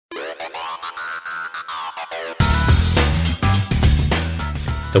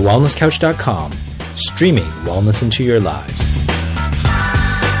TheWellnessCouch.com, streaming wellness into your lives.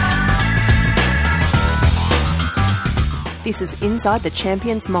 This is Inside the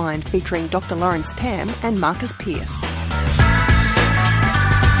Champion's Mind, featuring Dr. Lawrence Tam and Marcus Pearce.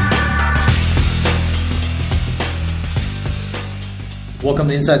 Welcome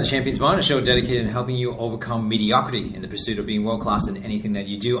to Inside the Champion's Mind, a show dedicated to helping you overcome mediocrity in the pursuit of being world-class in anything that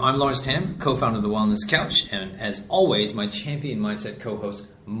you do. I'm Lawrence Tam, co-founder of The Wellness Couch, and as always, my Champion Mindset co-host,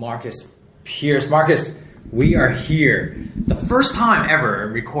 Marcus Pearce. Marcus, we are here. The first time ever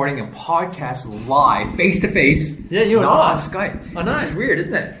recording a podcast live, face-to-face. Yeah, you and not I. on Skype. I know. It's weird,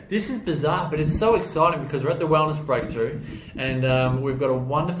 isn't it? This is bizarre, but it's so exciting because we're at the Wellness Breakthrough and we've got a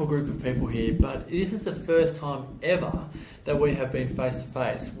wonderful group of people here, but this is the first time ever that we have been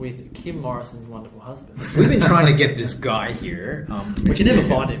face-to-face with Kim Morrison's wonderful husband. We've been trying to get this guy here. We can never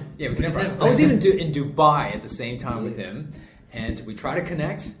find him. Yeah, we can never. I was even in Dubai at the same time with him, and we try to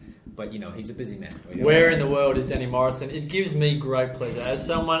connect, but he's a busy man. Where in the world is Danny Morrison? It gives me great pleasure. As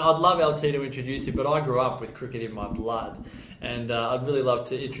someone, I'd love LT to introduce you, but I grew up with cricket in my blood, and I'd really love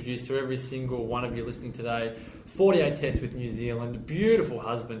to introduce to every single one of you listening today 48 tests with New Zealand, beautiful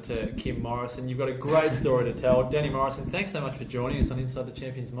husband to Kim Morrison. You've got a great story to tell. Danny Morrison, thanks so much for joining us on Inside the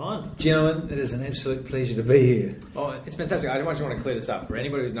Champion's Mind. Gentlemen, it is an absolute pleasure to be here. Oh, it's fantastic. I just want to clear this up. For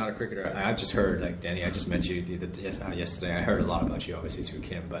anybody who's not a cricketer, I've just heard, Danny, I just met you yesterday. I heard a lot about you, obviously, through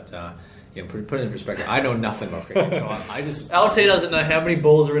Kim, but put it in perspective. I know nothing about cricket, so I just... LT doesn't know how many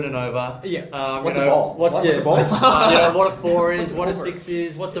balls are in and over. Yeah. What's a ball? What's a ball? What a four is, what a six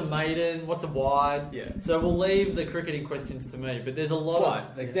is, what's a maiden, what's a wide. Yeah. So we'll leave the cricketing questions to me, but there's a lot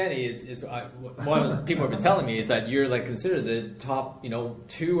of... Danny is one of the people have been telling me is that you're considered the top,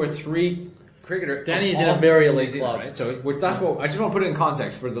 2 or 3 cricketer. Danny's in a very elite club, right? So that's what I just want to put it in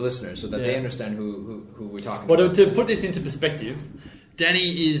context for the listeners so that they understand who we're talking about. Well, to put this into perspective,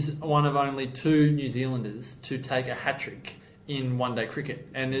 Danny is one of only 2 New Zealanders to take a hat-trick in one-day cricket.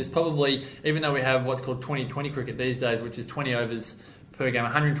 And there's probably, even though we have what's called 20-20 cricket these days, which is 20 overs per game,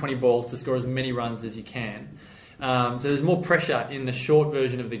 120 balls to score as many runs as you can. So there's more pressure in the short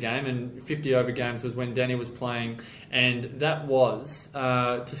version of the game, and 50-over games was when Danny was playing, and that was,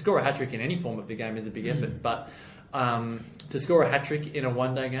 to score a hat-trick in any form of the game is a big effort, but to score a hat-trick in a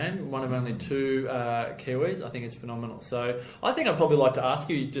one-day game, one of only 2 Kiwis, I think it's phenomenal. So I think I'd probably like to ask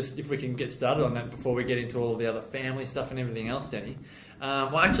you, just if we can get started on that before we get into all of the other family stuff and everything else, Danny.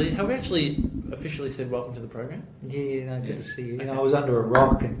 Have we actually officially said welcome to the program? Yeah, good to see you. I was under a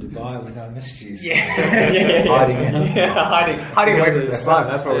rock in Dubai when I missed you. So hiding away from the sun.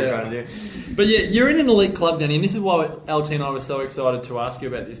 That's what we're trying to do. But yeah, you're in an elite club, Danny, and this is why LT and I were so excited to ask you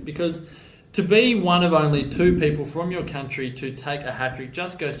about this, because to be one of only 2 people from your country to take a hat-trick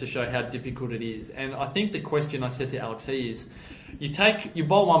just goes to show how difficult it is. And I think the question I said to LT is, you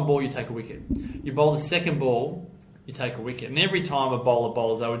bowl one ball, you take a wicket. You bowl the second ball, you take a wicket. And every time a bowler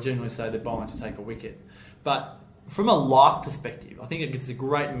bowls, they would generally say they're bowling to take a wicket. But from a life perspective, I think it's a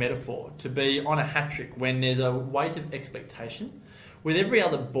great metaphor to be on a hat-trick when there's a weight of expectation. With every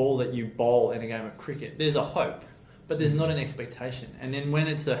other ball that you bowl in a game of cricket, there's a hope, but there's not an expectation. And then when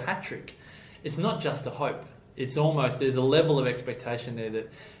it's a hat-trick, it's not just a hope. It's almost, there's a level of expectation there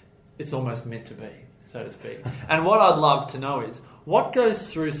that it's almost meant to be, so to speak. And what I'd love to know is, what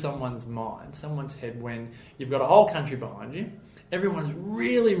goes through someone's mind, someone's head, when you've got a whole country behind you, everyone's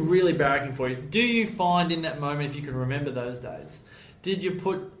really, really barracking for you? Do you find in that moment, if you can remember those days, did you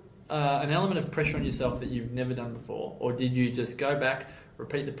put an element of pressure on yourself that you've never done before? Or did you just go back,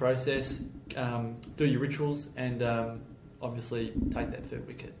 repeat the process, do your rituals, and obviously take that 3rd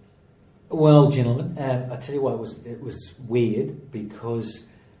wicket? Well, gentlemen, I tell you what, it was weird because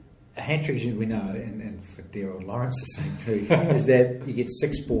a hat-trick, as we know, and for dear old Lawrence is saying too, is that you get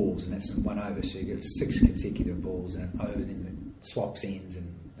 6 balls and that's in 1 over, so you get 6 consecutive balls and an over, then it swaps ends,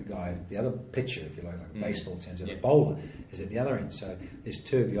 and the other pitcher, if you like baseball terms, the bowler is at the other end. So there's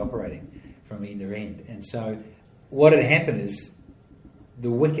 2 of you operating from end to end. And so what had happened is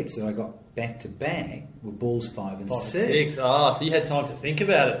the wickets that I got back to back were balls 5 and 6. So you had time to think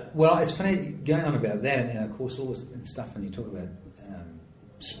about it. Well, it's funny going on about that, and of course all this stuff when you talk about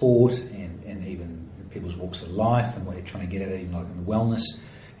sport and even people's walks of life and what you're trying to get at, even like in the wellness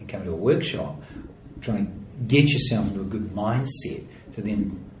and coming to a workshop, trying to get yourself into a good mindset to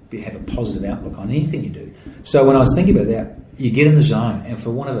then have a positive outlook on anything you do. So when I was thinking about that, you get in the zone, and for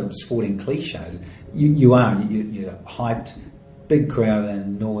one of the sporting cliches, you're hyped, big crowd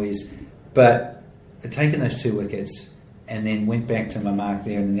and noise, but taking those 2 wickets and then went back to my mark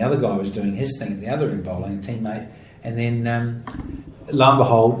there, and then the other guy was doing his thing at the other end bowling, a teammate, and then lo and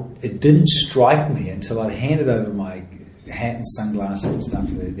behold, it didn't strike me until I'd handed over my hat and sunglasses and stuff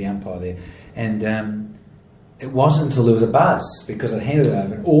for the umpire there. And it wasn't until there was a buzz, because I handed it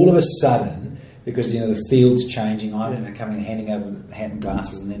over, and all of a sudden, because the field's changing, I'm coming and handing over the hat and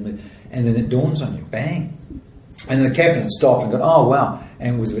glasses, and then it dawns on you, bang. And then the captain stopped and got, oh wow,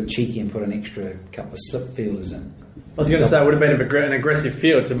 and was a bit cheeky and put an extra couple of slip fielders in. I was going to say it would have been an aggressive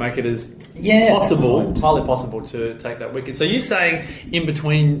field to make it as possible, highly possible to take that wicket. So you're saying in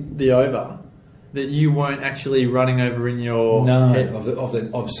between the over that you weren't actually running over in your head?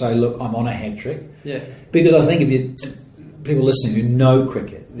 Say, look, I'm on a hat trick. Yeah. Because I think if people listening who know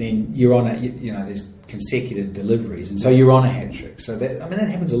cricket, then you're on there's consecutive deliveries, and so you're on a hat trick. So that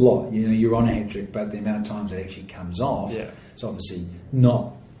happens a lot. You're on a hat trick, but the amount of times it actually comes off, it's obviously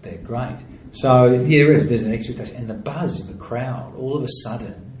not that great. So there's an expectation, and the buzz of the crowd all of a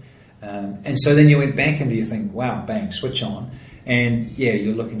sudden, and so then you went back and you think, wow, bang, switch on, and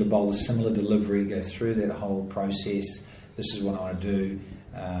you're looking to bowl a similar delivery, go through that whole process. This is what I want to do.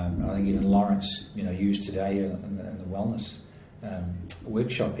 I think even Lawrence, used today in the wellness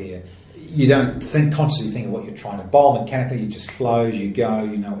workshop here. You don't consciously think of what you're trying to bowl mechanically. You just flows, you go,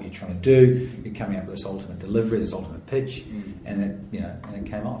 you know what you're trying to do. You're coming up with this ultimate delivery, this ultimate pitch, and it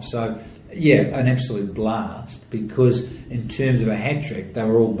came off. So an absolute blast, because in terms of a hat trick, they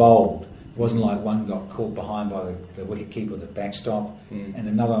were all bowled. It wasn't like one got caught behind by the wicket keeper at the backstop, and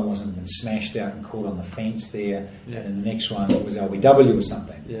another one wasn't been smashed out and caught on the fence there, and then the next one was LBW or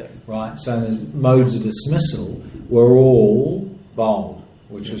something. Yeah. Right? So those modes of dismissal were all bowled,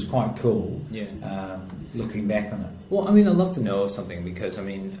 which was quite cool. Yeah. Looking back on it. Well, I'd love to know something, because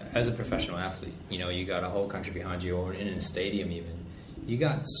as a professional athlete, you got a whole country behind you, or in a stadium even. You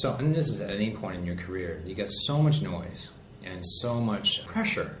got and this is at any point in your career, you got so much noise and so much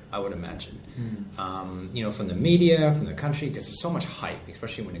pressure, I would imagine, from the media, from the country, because there's so much hype,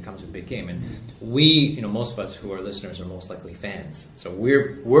 especially when it comes to a big game. And we, most of us who are listeners are most likely fans, so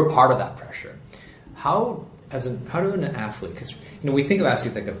we're part of that pressure. How do an athlete, because we think of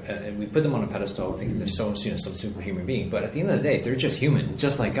athletes and we put them on a pedestal, thinking they're some superhuman being, but at the end of the day, they're just human,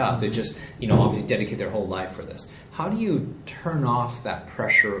 just like us. They just obviously dedicate their whole life for this. How do you turn off that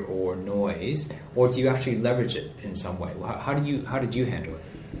pressure or noise, or do you actually leverage it in some way? How did you handle it?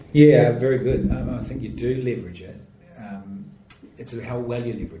 Yeah, very good. I think you do leverage it. It's how well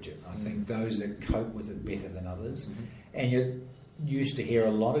you leverage it. I think those that cope with it better than others, and you used to hear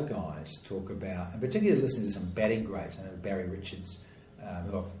a lot of guys talk about, and particularly listening to some batting greats. I know Barry Richards,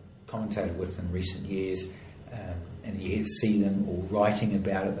 who I've commentated with in recent years, and you see them all writing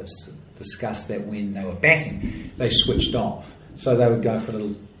about it. They've discussed that when they were batting, they switched off. So they would go for a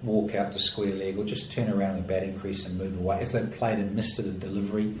little walk out to square leg, or just turn around the batting crease and move away. If they've played and missed it a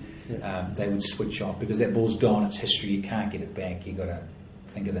delivery, they would switch off, because that ball's gone, it's history, you can't get it back. You've got to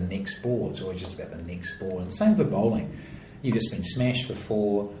think of the next ball. It's always just about the next ball. And same for bowling. You've just been smashed for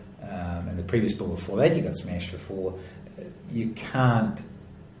 4, and the previous ball before that you got smashed for 4. You can't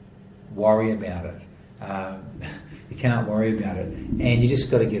worry about it. You can't worry about it, and you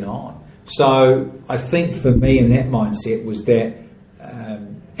just got to get on. So I think for me, in that mindset was that,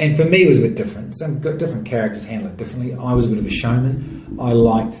 and for me it was a bit different. Some different characters handle it differently. I was a bit of a showman. I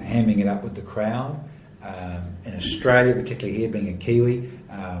liked hamming it up with the crowd. In Australia, particularly here, being a Kiwi,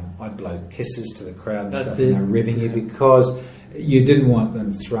 I'd blow kisses to the crowd and stuff, and they're revving you, because you didn't want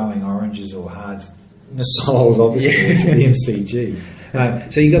them throwing oranges or hard missiles, obviously, to the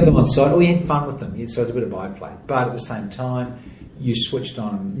MCG. So you got them on side. You had fun with them. So it's a bit of byplay. But at the same time, you switched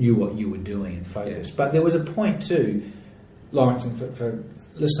on and knew what you were doing and focused. But there was a point too, Lawrence, and for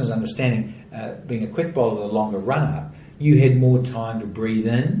listeners understanding, being a quick bowler with a longer run-up, you had more time to breathe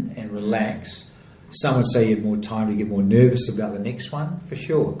in and relax. Some would say you had more time to get more nervous about the next one, for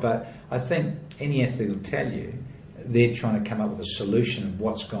sure. But I think any athlete will tell you they're trying to come up with a solution of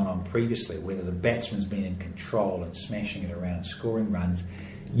what's gone on previously, whether the batsman's been in control and smashing it around and scoring runs.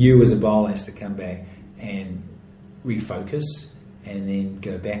 You as a bowler has to come back and refocus, and then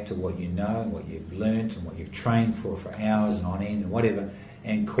go back to what you know and what you've learnt and what you've trained for hours and on end and whatever,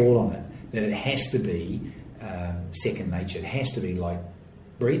 and call on it. That it has to be second nature. It has to be like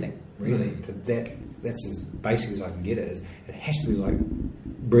breathing, really. That's as basic as I can get it. It has to be like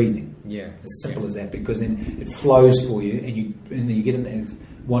breathing. Yeah, as simple as that, because then it flows for you, and you get in. It's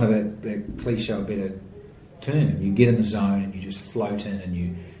one of that cliche, a better term. You get in the zone and you just float in, and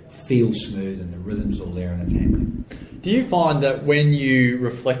you feel smooth, and the rhythm's all there, and it's happening. Do you find that when you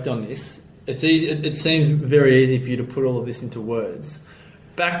reflect on this, it's easy? It seems very easy for you to put all of this into words.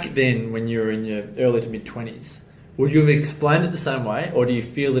 Back then, when you were in your early to mid-20s, would you have explained it the same way, or do you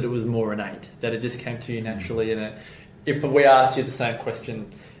feel that it was more innate, that it just came to you naturally, and if we asked you the same question,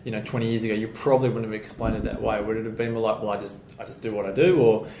 20 years ago, you probably wouldn't have explained it that way. Would it have been more like, well, I just do what I do?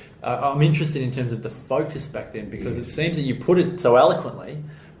 Or I'm interested in terms of the focus back then, because it seems that you put it so eloquently,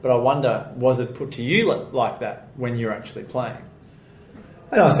 but I wonder, was it put to you like that when you're actually playing?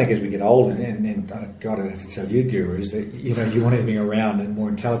 And I think as we get older, and God, I have to tell you, gurus, that you want to be around and more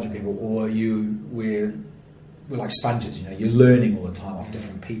intelligent people, or we're like sponges. You're learning all the time off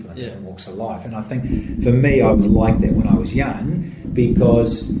different people and different walks of life. And I think for me, I was like that when I was young,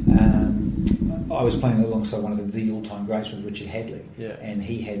 because I was playing alongside one of the all-time greats with Richard Hadley, and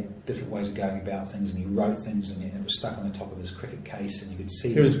he had different ways of going about things, and he wrote things, and it was stuck on the top of his cricket case, and you could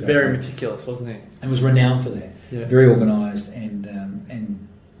see he was very meticulous, wasn't he? And was renowned for that. Yeah. Very organised and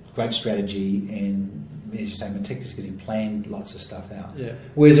great strategy, and as you say, meticulous, because he planned lots of stuff out. Yeah.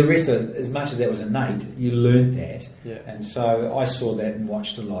 Whereas the rest of, as much as that was innate, you learned that. Yeah. And so I saw that and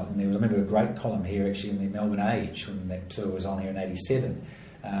watched a lot. And I remember a great column here actually in the Melbourne Age when that tour was on here in '87.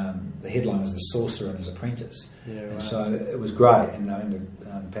 The headline was "The Sorcerer and His Apprentice," and so it was great. And I remember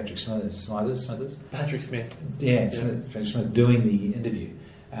Patrick Smithers. Patrick Smith. Yeah, Patrick Smith doing the interview,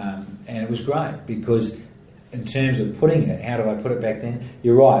 and it was great because, in terms of putting it, how did I put it back then?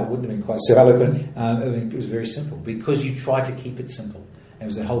 You're right, it wouldn't have been quite so eloquent. It was very simple because you try to keep it simple. It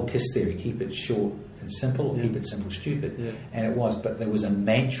was the whole KISS theory: keep it short and simple, or keep it simple, stupid. And it was, but there was a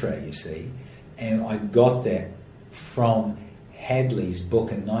mantra, you see, and I got that from Hadley's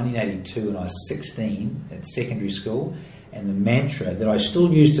book in 1982 when I was 16 at secondary school, and the mantra that I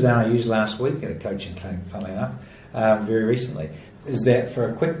still use today, and I used last week at a coaching clinic, funnily enough, very recently, is that for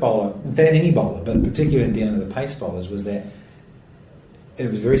a quick bowler, in fact any bowler, but particularly in dealing with the pace bowlers, was that it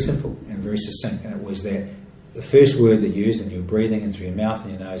was very simple and very succinct, and it was that the first word that you used, and you were breathing in through your mouth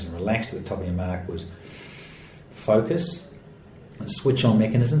and your nose and relaxed at the top of your mark, was focus and switch on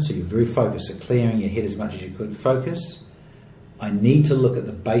mechanism. So you're very focused, so clearing your head as much as you could. Focus. I need to look at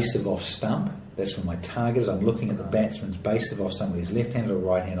the base of off stump. That's where my target is. I'm looking at the batsman's base of off stump. Whether he's left-handed or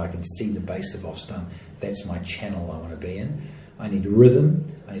right-handed, I can see the base of off stump. That's my channel I want to be in. I need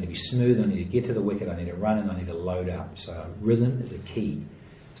rhythm. I need to be smooth. I need to get to the wicket. I need to run, and I need to load up. So rhythm is a key.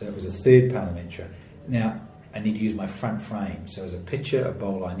 So that was the third part of the mantra. Now, I need to use my front frame. So as a pitcher, a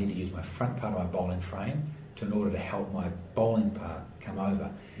bowler, I need to use my front part of my bowling frame in order to help my bowling part come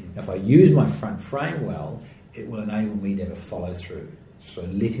over. Now, if I use my front frame well, it will enable me to have a follow through. So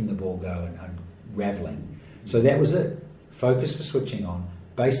letting the ball go and unravelling. So that was it. Focus for switching on.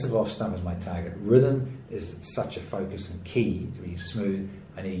 Base of off stump is my target. Rhythm is such a focus and key to be smooth.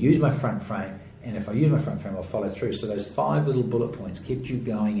 I need to use my front frame, and if I use my front frame, I'll follow through. So those 5 little bullet points kept you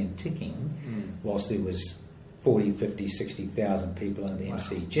going and ticking whilst there was 40, 50, 60,000 people in the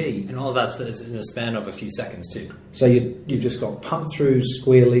MCG. And all of that's in the span of a few seconds too. So you've just got pumped through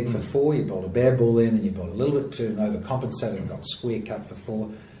square leg for 4, you bowled a bad ball in, then you bowled a little bit too and overcompensated and got square cut for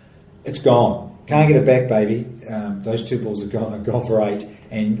 4. It's gone. Can't get it back, baby. Those 2 balls are gone for 8.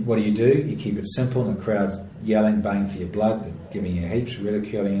 And what do? You keep it simple, and the crowd's yelling, baying for your blood, giving you heaps,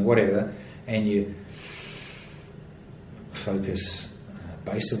 ridiculing you, whatever, and you focus.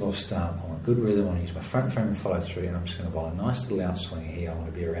 Base of off stump, I want good rhythm, I want to use my front frame and follow through, and I'm just going to bowl a nice little outswinger here. I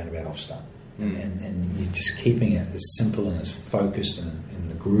want to be around about off stump. And you're just keeping it as simple and as focused and in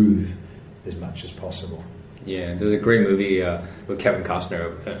the groove as much as possible. Yeah, there was a great movie with Kevin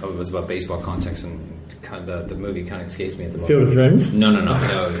Costner. It was about baseball context, and kind of the movie kind of escapes me at the moment. Field of Dreams? No,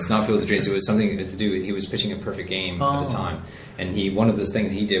 it's not Field of Dreams. It was something to do. He was pitching a perfect game at the time, and one of those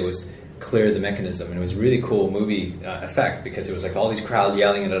things he did was clear the mechanism, and it was a really cool movie effect because it was like all these crowds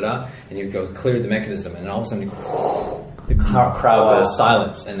yelling and he would go clear the mechanism, and all of a sudden the crowd goes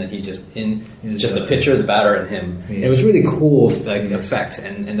silence, and then he just the pitcher, the batter, and him. Yeah. It was really cool effect,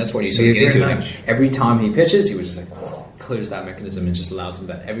 and that's what you sort of get into. Like, every time he pitches, he was just like clears that mechanism and just allows him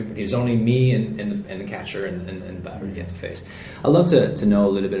that. It was only me and the catcher and the batter you have to face. I'd love to know a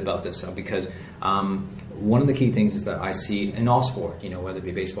little bit about this because. One of the key things is that I see in all sport, whether it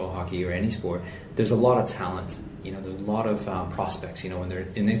be baseball, hockey, or any sport, there's a lot of talent. There's a lot of prospects. When they're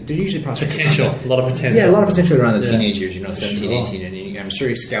usually prospects. Potential, a lot of potential. Yeah, a lot of potential around the teenage years. 17, 18, and I'm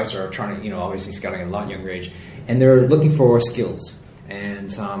sure scouts are trying to, obviously scouting at a lot younger age, and they're looking for skills,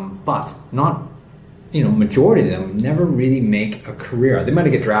 and but not. Majority of them never really make a career. They might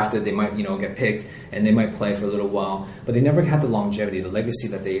get drafted, they might, get picked, and they might play for a little while, but they never have the longevity, the legacy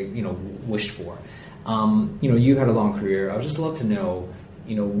that they, wished for. You had a long career. I would just love to know,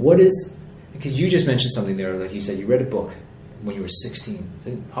 what is, because you just mentioned something there, like you said, you read a book when you were 16.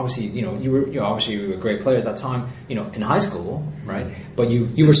 So obviously, you were a great player at that time, in high school, right? But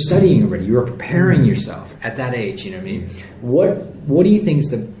you were studying already. You were preparing yourself at that age. You know what I mean? What do you think is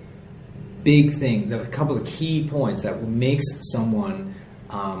big thing, a couple of key points that makes someone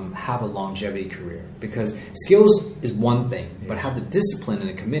have a longevity career? Because skills is one thing, but have the discipline and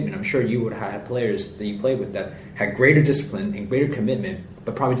the commitment. I'm sure you would have had players that you played with that had greater discipline and greater commitment,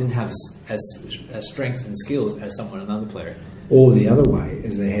 but probably didn't have as strengths and skills as another player. Or the other way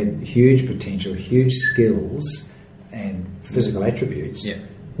is they had huge potential, huge skills and physical attributes,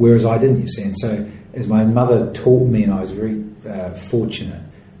 whereas I didn't, you see. And so as my mother taught me, and I was very fortunate,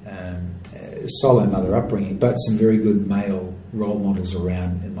 solo mother upbringing, but some very good male role models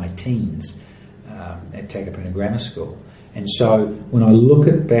around in my teens at Takapuna Grammar School. And so when I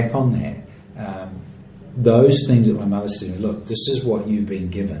look back on that, those things that my mother said, look, this is what you've been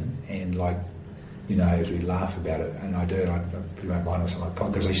given, and like, you know, as we laugh about it, and I do, and I put my mind on something like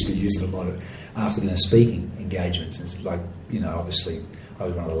podcast, I used to use it a lot at after dinner speaking engagements. It's like, you know, obviously I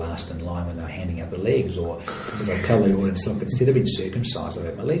was one of the last in line when they were handing out the legs, or because I tell the audience, look, instead of being circumcised, I've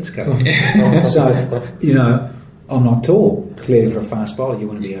had my legs cut off. So, you know, I'm not tall. Clearly, for a fast bowler, you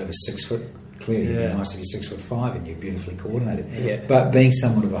want to be over 6 foot. Clearly, it'd be nice to be 6'5" and you're beautifully coordinated. Yeah. But being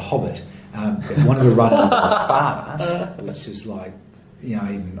somewhat of a hobbit, that wanted to run fast, which is like, you know,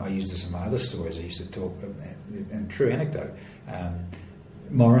 even I use this in my other stories. I used to talk, and true anecdote.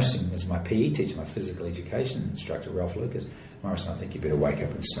 Morrison was my PE teacher, my physical education instructor, Ralph Lucas. Morrison, I think you better wake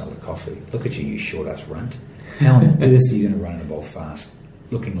up and smell the coffee. Look at you short-ass runt. How on earth are you going to run in a bowl fast,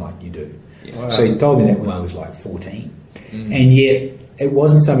 looking like you do? Wow. So he told me that when I was like 14. And yet, it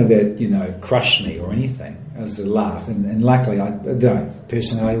wasn't something that, you know, crushed me or anything. I was laughed, and luckily, I don't,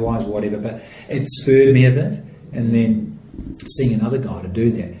 personality-wise, whatever, but it spurred me a bit. And then seeing another guy to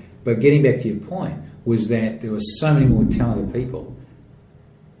do that. But getting back to your point, was that there were so many more talented people,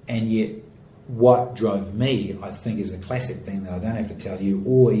 and yet what drove me, I think, is a classic thing that I don't have to tell you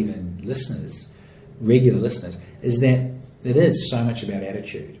or even listeners, regular listeners, is that it is so much about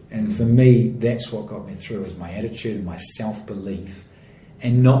attitude. And for me, that's what got me through, is my attitude and my self-belief,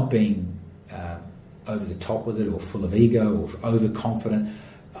 and not being over the top with it or full of ego or overconfident.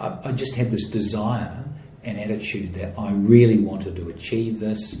 I just had this desire and attitude that I really wanted to achieve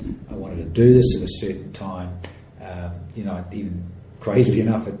this. I wanted to do this at a certain time. You know, even crazily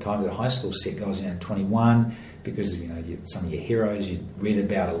enough, at times at high school, set goals, you know, 21, because, you know, some of your heroes you'd read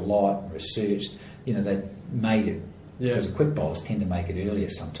about a lot, researched, you know, they made it. Yeah. Because quick bowlers tend to make it earlier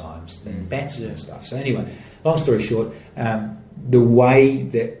sometimes than batsmen and stuff. So anyway, long story short, the way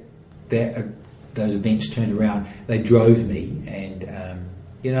that those events turned around, they drove me, and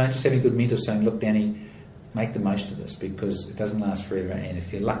you know, just having good mentors saying, look, Danny, make the most of this, because it doesn't last forever, and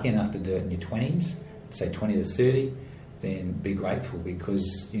if you're lucky enough to do it in your 20s, say 20 to 30, then be grateful,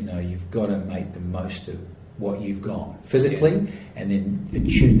 because, you know, you've got to make the most of what you've got physically, and then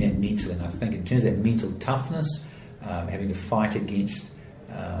attune that mentally. And I think in terms of that mental toughness, having to fight against,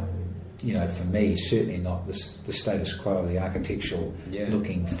 you know, for me, certainly not the status quo, the architectural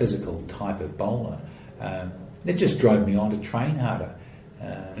looking physical type of bowler, it just drove me on to train harder.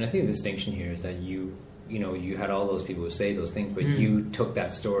 And I think the distinction here is that you had all those people who say those things, but you took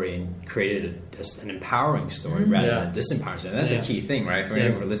that story and created an empowering story rather than a disempowering story. And that's a key thing, right, for any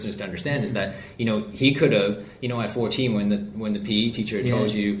of our listeners to understand, is that, you know, he could have, you know, at 14, when the PE teacher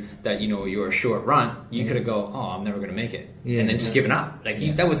told you that, you know, you're a short runt, you could have go, oh, I'm never going to make it, and then just given up. Like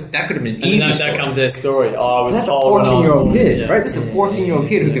that could have been easy. And that comes their story. Oh, I was that's told a 14-year-old kid, right? This is a 14-year-old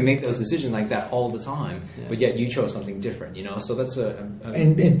kid who can make those decisions like that all the time, but yet you chose something different, you know. So that's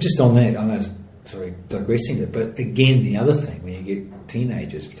and just on that, I know. Sorry, digressing it, but again, the other thing when you get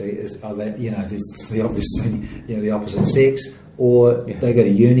teenagers is that, you know, there's the obvious thing, you know, the opposite sex, or they go to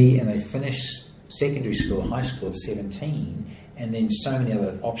uni and they finish secondary school, high school at 17, and then so many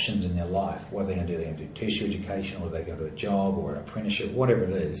other options in their life. What are they going to do? They're going to do tertiary education, or they go to a job or an apprenticeship, whatever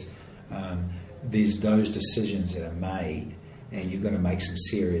it is. There's those decisions that are made, and you've got to make some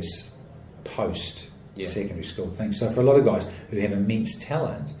serious post-secondary school things. So for a lot of guys who have immense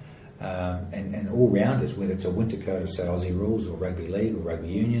talent, and all-rounders, whether it's a winter coat of, say, Aussie rules or rugby league or rugby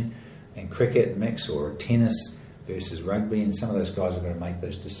union and cricket mix, or tennis versus rugby, and some of those guys have got to make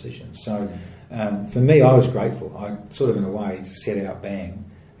those decisions. So for me, I was grateful. I sort of, in a way, set out bang.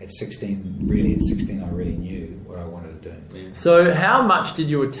 At 16, I really knew what I wanted to do. Yeah. So how much did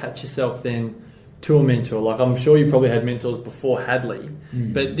you attach yourself then to a mentor? Like, I'm sure you probably had mentors before Hadley,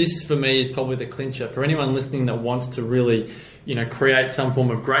 but this for me is probably the clincher. For anyone listening that wants to really, you know, create some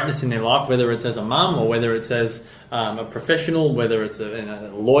form of greatness in their life, whether it's as a mum or whether it's as a professional, whether it's a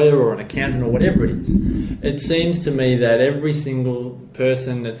lawyer or an accountant or whatever it is, it seems to me that every single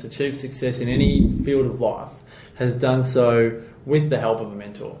person that's achieved success in any field of life has done so with the help of a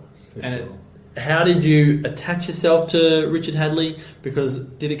mentor. how did you attach yourself to Richard Hadlee? Because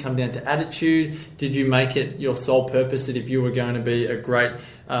did it come down to attitude? Did you make it your sole purpose that if you were going to be a great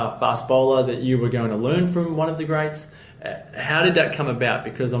fast bowler that you were going to learn from one of the greats? How did that come about?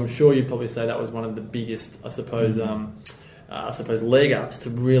 Because I'm sure you'd probably say that was one of the biggest, I suppose, leg ups to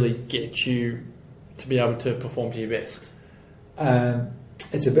really get you to be able to perform to your best.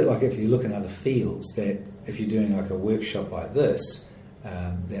 It's a bit like if you look in other fields, that if you're doing like a workshop like this,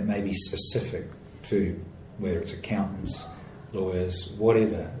 that may be specific to whether it's accountants, lawyers,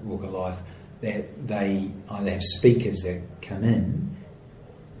 whatever walk of life, that they either have speakers that come in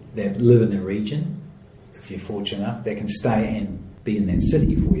that live in the region, if you're fortunate enough, that can stay and be in that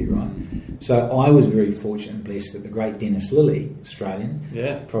city for you, right? So I was very fortunate and blessed that the great Dennis Lillee,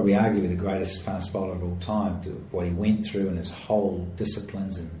 Australian, probably arguably the greatest fast bowler of all time, to what he went through and his whole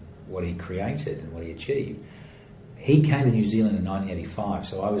disciplines and what he created and what he achieved. He came to New Zealand in 1985,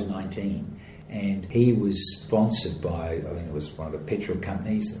 so I was 19, and he was sponsored by, I think it was one of the petrol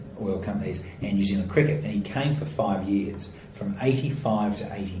companies, oil companies, and New Zealand Cricket, and he came for 5 years, from 85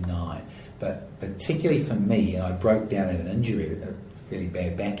 to 89. But particularly for me, and I broke down at an injury, a really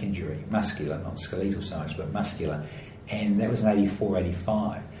bad back injury, muscular, not skeletal so much, but muscular, and that was in 84,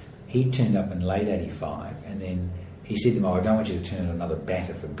 85. He turned up in late 85, and then he said to me, I don't want you to turn on another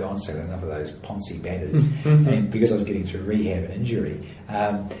batter, for God's sake, enough of those Ponzi batters, and because I was getting through rehab and injury.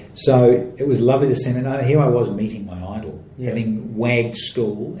 So it was lovely to see him, and here I was meeting my idol, having wagged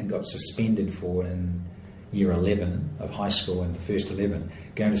school and got suspended for in year 11 of high school and the first 11,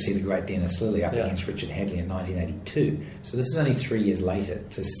 going to see the great Dennis Lillee up against Richard Hadlee in 1982. So this is only 3 years later,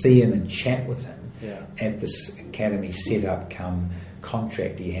 to see him and chat with him at this academy set up come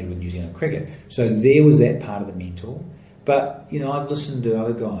contract he had with New Zealand Cricket. So there was that part of the mentor. But, you know, I've listened to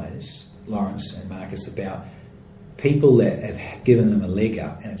other guys, Lawrence and Marcus, about people that have given them a leg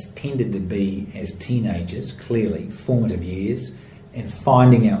up, and it's tended to be as teenagers, clearly, formative years, and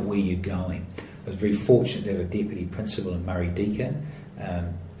finding out where you're going. I was very fortunate to have a deputy principal in Murray Deakin,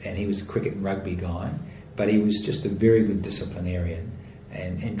 and he was a cricket and rugby guy, but he was just a very good disciplinarian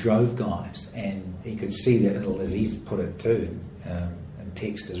and drove guys, and he could see that little, as he's put it too, and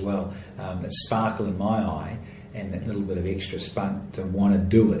text as well, that sparkle in my eye and that little bit of extra spunk to want to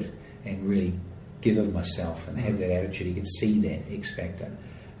do it and really give of myself and have that attitude. He could see that X factor.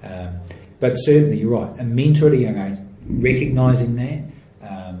 But certainly, you're right, a mentor at a young age, recognising that,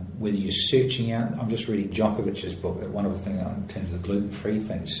 whether you're searching out. I'm just reading Djokovic's book, that wonderful thing in terms of the gluten-free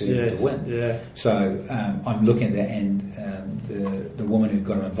thing, Serving to Win. Yeah. So I'm looking at that, and the woman who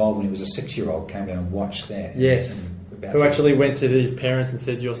got him involved when he was a 6-year-old came down and watched that. Yes. Who actually went to his parents and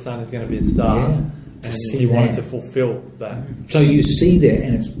said, your son is going to be a star. Yeah. And he wanted to fulfil that. So you see that,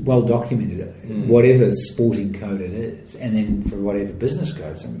 and it's well documented, whatever sporting code it is. And then for whatever business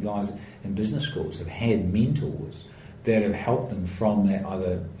code, some guys in business schools have had mentors that have helped them from that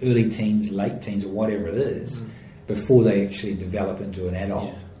either early teens, late teens, or whatever it is, before they actually develop into an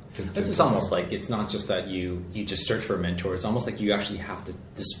adult. This is almost like, it's not just that you just search for a mentor. It's almost like you actually have to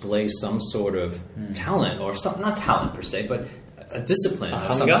display some sort of talent, or some, not talent per se, but a discipline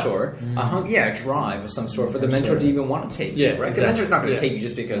of some sort, a drive of some sort for the mentor to even want to take you, right? Because the mentor's not going to take you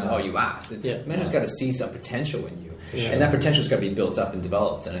just because, you asked. The mentor's got to see some potential in you. Sure. And that potential's got to be built up and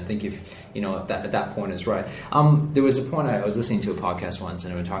developed. And I think if, at that point is right. There was a point, I was listening to a podcast once,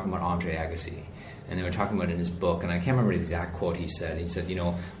 and they were talking about Andre Agassi. And they were talking about it in his book, and I can't remember the exact quote he said. He said,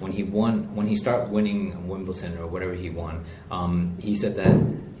 when he started winning Wimbledon or whatever he won, he said that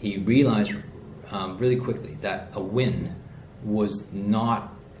he realized really quickly that a win was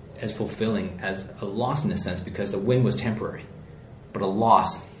not as fulfilling as a loss in a sense, because the win was temporary, but a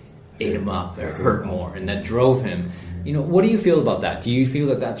loss ate him up, it hurt more, and that drove him. What do you feel about that? Do you feel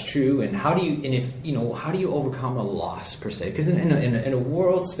that that's true? And how do you overcome a loss per se? Because in a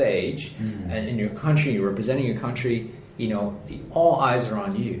world stage, and in your country, you're representing your country, all eyes are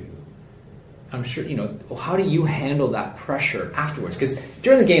on you. I'm sure, how do you handle that pressure afterwards? Because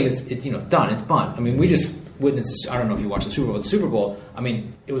during the game, it's done, it's fun. I mean, we just witnessed this, I don't know if you watched the Super Bowl. The Super Bowl, I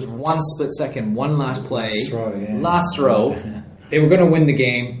mean, it was one split second, one last play, last throw. They were going to win the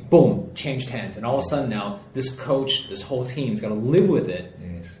game, boom, changed hands. And all of a sudden now, this coach, this whole team's got to live with it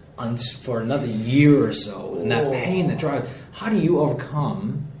for another year or so. And that pain, that drive. How do you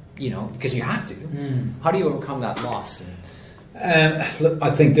overcome, because you have to, how do you overcome that loss? Look,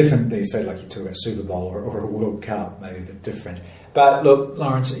 I think different, they say, like you talk about Super Bowl or a World Cup, maybe a bit different. But look,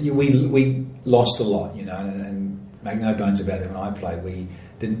 Lawrence, we lost a lot, and make no bones about that. When I played, we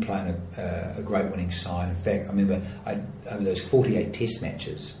didn't play in a great winning side. In fact, I remember over those 48 test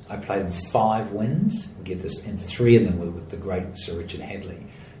matches, I played in 5 wins, get this, and 3 of them were with the great Sir Richard Hadlee.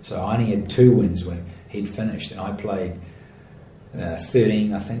 So I only had 2 wins when he'd finished, and I played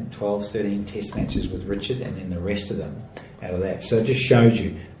 13 test matches with Richard, and then the rest of them out of that. So it just shows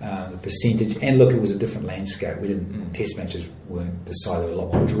you the percentage. And look, it was a different landscape. We didn't test matches weren't decided, a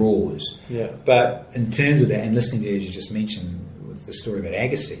lot more draws. Yeah. But in terms of that, and listening to you, as you just mentioned with the story about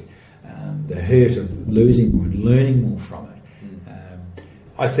Agassi, the hurt of losing more and learning more from it.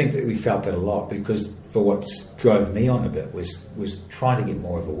 I think that we felt that a lot, because for what drove me on a bit was trying to get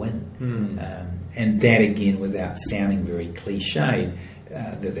more of a win. And that, again, without sounding very cliched,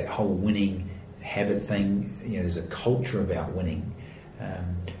 that whole winning habit thing, there's a culture about winning.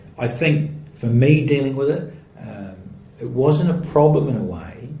 I think for me dealing with it, it wasn't a problem in a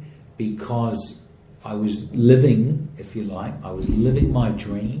way, because I was living, if you like, my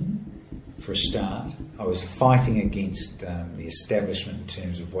dream for a start. I was fighting against the establishment in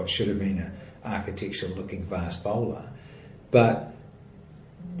terms of what should have been an architectural looking fast bowler. But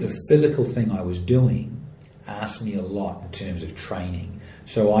the physical thing I was doing asked me a lot in terms of training.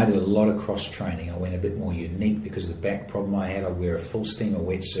 So I did a lot of cross training. I went a bit more unique because of the back problem I had. I'd wear a full steamer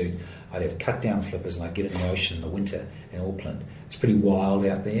wetsuit. I'd have cut down flippers, and I'd get in the ocean in the winter in Auckland. It's pretty wild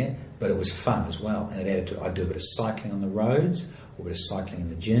out there, but it was fun as well. And it added to, I'd do a bit of cycling on the roads, or a bit of cycling in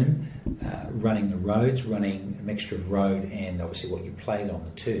the gym, running the roads, running a mixture of road and obviously what you played on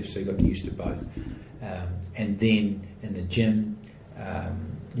the turf, so you got used to both. And then in the gym,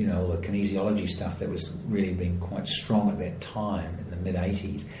 all the kinesiology stuff that was really being quite strong at that time in the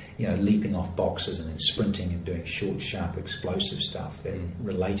mid-80s, leaping off boxes and then sprinting and doing short, sharp, explosive stuff that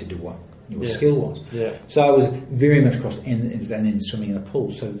related to what your skill was. Yeah. So I was very much crossed, and then swimming in a pool.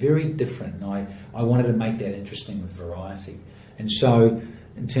 So very different. And I wanted to make that interesting with variety. And so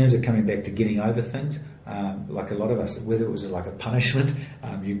in terms of coming back to getting over things, like a lot of us, whether it was like a punishment,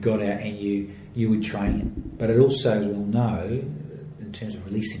 you got out and you would train. But it also, as we'll know, in terms of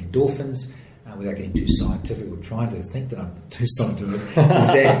releasing endorphins, without getting too scientific or trying to think that I'm too scientific, is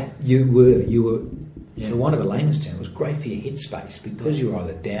that you were, for want of a layman's term, it was great for your headspace, because you were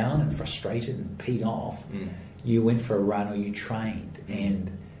either down and frustrated and peed off, you went for a run or you trained.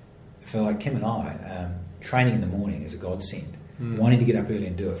 And for like Kim and I, training in the morning is a godsend. Wanting to get up early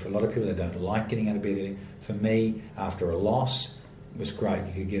and do it. For a lot of people that don't like getting out of bed early, for me, after a loss, it was great.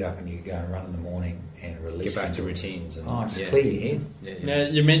 You could get up and you could go and run in the morning and release. Get back to routines. And, just clear your head. Now,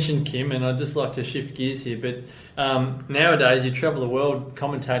 you mentioned Kim, and I'd just like to shift gears here, but nowadays you travel the world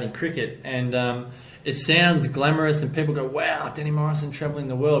commentating cricket, and it sounds glamorous and people go, wow, Danny Morrison travelling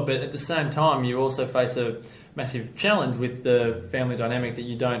the world, but at the same time you also face a massive challenge with the family dynamic that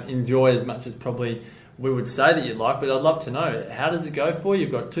you don't enjoy as much as probably we would say that you'd like. But I'd love to know, how does it go for you?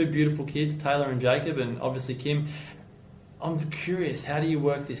 You've got 2 beautiful kids, Taylor and Jacob, and obviously Kim. I'm curious, how do you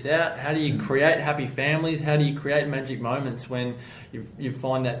work this out? How do you create happy families? How do you create magic moments when you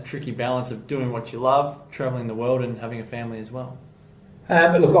find that tricky balance of doing what you love, travelling the world, and having a family as well?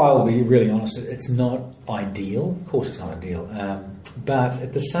 Look, I'll be really honest, it's not ideal. Of course it's not ideal. But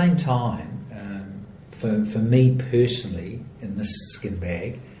at the same time, for me personally, in this skin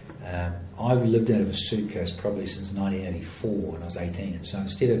bag, I've lived out of a suitcase probably since 1984 when I was 18. And so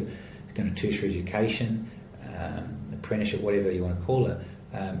instead of going to tertiary education, apprenticeship, whatever you want to call it,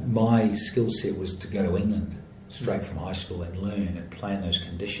 my skill set was to go to England straight from high school and learn and play in those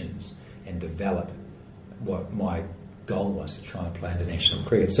conditions and develop what my goal was, to try and play international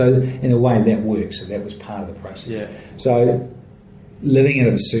cricket. So in a way that works. So that was part of the process. Yeah. So living out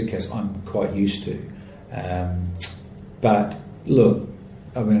of a suitcase I'm quite used to. But look,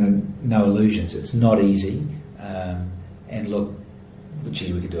 I mean, no illusions. It's not easy. And look,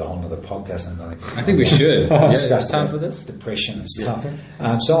 gee, we could do a whole other podcast. I think we should. Discuss time for this? Depression and stuff.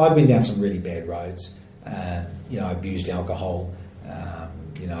 So I've been down some really bad roads. I abused alcohol.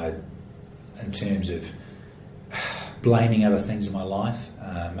 In terms of blaming other things in my life,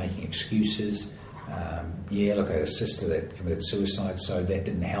 making excuses. Look, I had a sister that committed suicide, so that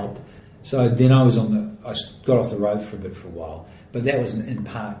didn't help. So then I got off the road for a while. But that was in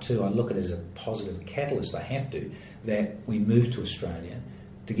part too, I look at it as a positive catalyst, I have to, that we moved to Australia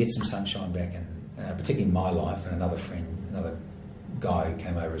to get some sunshine back in, particularly in my life, and another friend, another guy who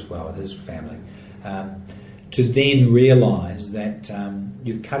came over as well with his family, to then realise that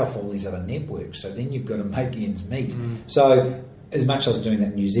you've cut off all these other networks, so then you've got to make ends meet. So as much as I was doing that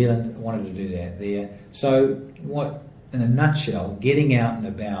in New Zealand, I wanted to do that there. So in a nutshell, getting out and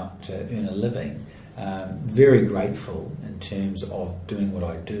about to earn a living, very grateful in terms of doing what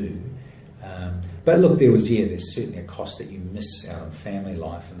I do. But look, there's certainly a cost that you miss out on family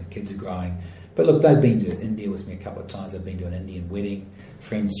life, and the kids are growing. But look, they've been to India with me a couple of times. They've been to an Indian wedding,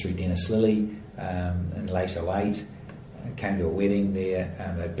 friends through Dennis Lilly in late 2008. came to a wedding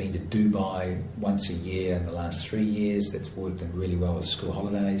there. They've been to Dubai once a year in the last 3 years. That's worked in really well with school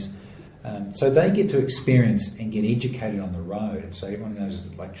holidays. So they get to experience and get educated on the road. And so everyone knows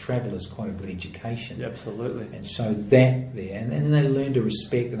that, like, travel is quite a good education. Yeah, absolutely. And so that there, and then they learn to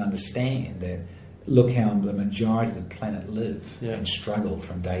respect and understand that, look how the majority of the planet live and struggle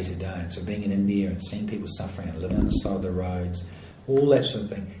from day to day. And so being in India and seeing people suffering and living on the side of the roads, all that sort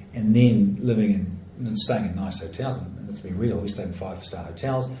of thing, and then living in and staying in nice hotels, and let's be real, we stayed in 5-star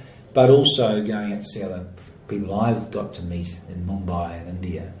hotels, but also going out to see other people I've got to meet in Mumbai and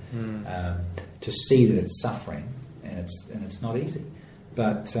India, to see that it's suffering and it's not easy.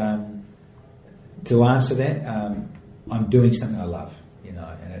 But to answer that, I'm doing something I love, you know.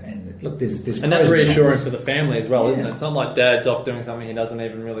 And look, there's and that's reassuring for the family as well, isn't it? It's not like Dad's off doing something he doesn't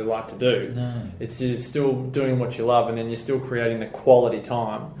even really like to do. No, it's you're still doing what you love, and then you're still creating the quality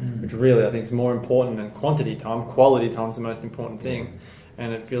time, which really I think is more important than quantity time. Quality time is the most important thing,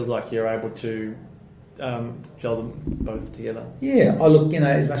 and it feels like you're able to gel them both together. Yeah, I look, you know,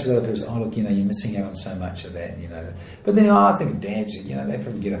 as much as other people say, look, you know, you're missing out on so much of that, you know. But then I think of dads, you know, they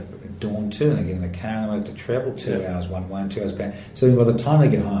probably get up at dawn too, and they get in the car and they have to travel 2 hours one way and 2 hours back. So by the time they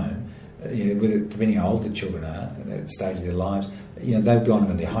get home, you know, depending how old the children are at that stage of their lives, you know, they've gone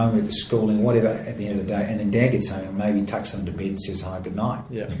into their homework, their schooling, whatever, at the end of the day, and then Dad gets home and maybe tucks them to bed and says hi, good night.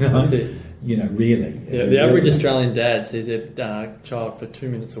 Yeah, you know? that's it. You know, really. Yeah, the average Australian dad sees their child for 2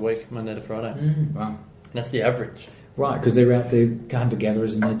 minutes a week, Monday to Friday. Wow. That's the average. Right, because they're out there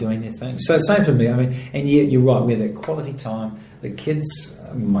hunter-gatherers and they're doing their thing. So same for me. I mean, and yet you're right, we have that quality time. The kids,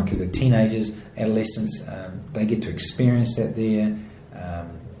 my kids are teenagers, adolescents, they get to experience that there.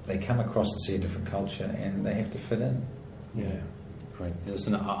 They come across and see a different culture and they have to fit in. Yeah, great.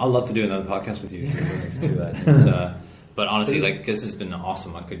 Listen, I'd love to do another podcast with you if you're willing to do that. And, but honestly, like, this has been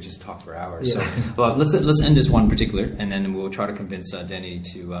awesome. I could just talk for hours. Yeah. So, well, let's end this one particular, and then we'll try to convince Danny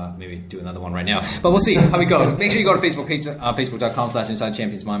to maybe do another one right now. But we'll see how we go. Make sure you go to Facebook page,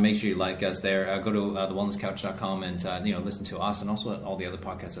 facebook.com/InsideChampionsMind. Make sure you like us there. Go to thewellnesscouch.com and you know, listen to us and also all the other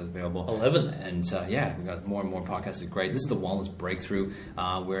podcasts that's available. 11. And yeah, we got more and more podcasts. It's great. This is the Wellness Breakthrough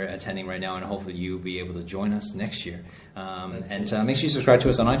we're attending right now, and hopefully you'll be able to join us next year. And make sure you subscribe to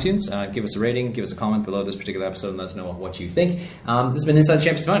us on iTunes. Give us a rating, give us a comment below this particular episode, and let us know what you think. This has been Inside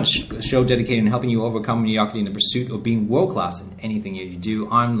Champions Mind, a show dedicated to helping you overcome mediocrity in the pursuit of being world class in anything that you do.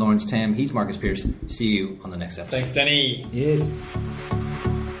 I'm Lawrence Tam. He's Marcus Pierce. See you on the next episode. Thanks, Danny. Yes.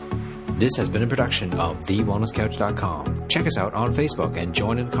 This has been a production of TheWellnessCouch.com. Check us out on Facebook and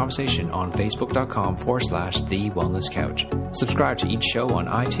join in the conversation on Facebook.com/TheWellnessCouch. Subscribe to each show on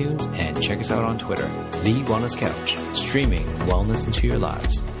iTunes and check us out on Twitter. The Wellness Couch, streaming wellness into your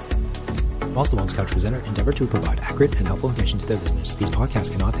lives. Whilst the Wellness Couch presenter endeavor to provide accurate and helpful information to their listeners, these podcasts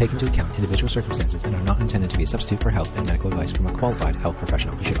cannot take into account individual circumstances and are not intended to be a substitute for health and medical advice from a qualified health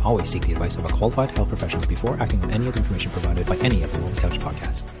professional. You should always seek the advice of a qualified health professional before acting on any of the information provided by any of the Wellness Couch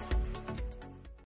podcasts.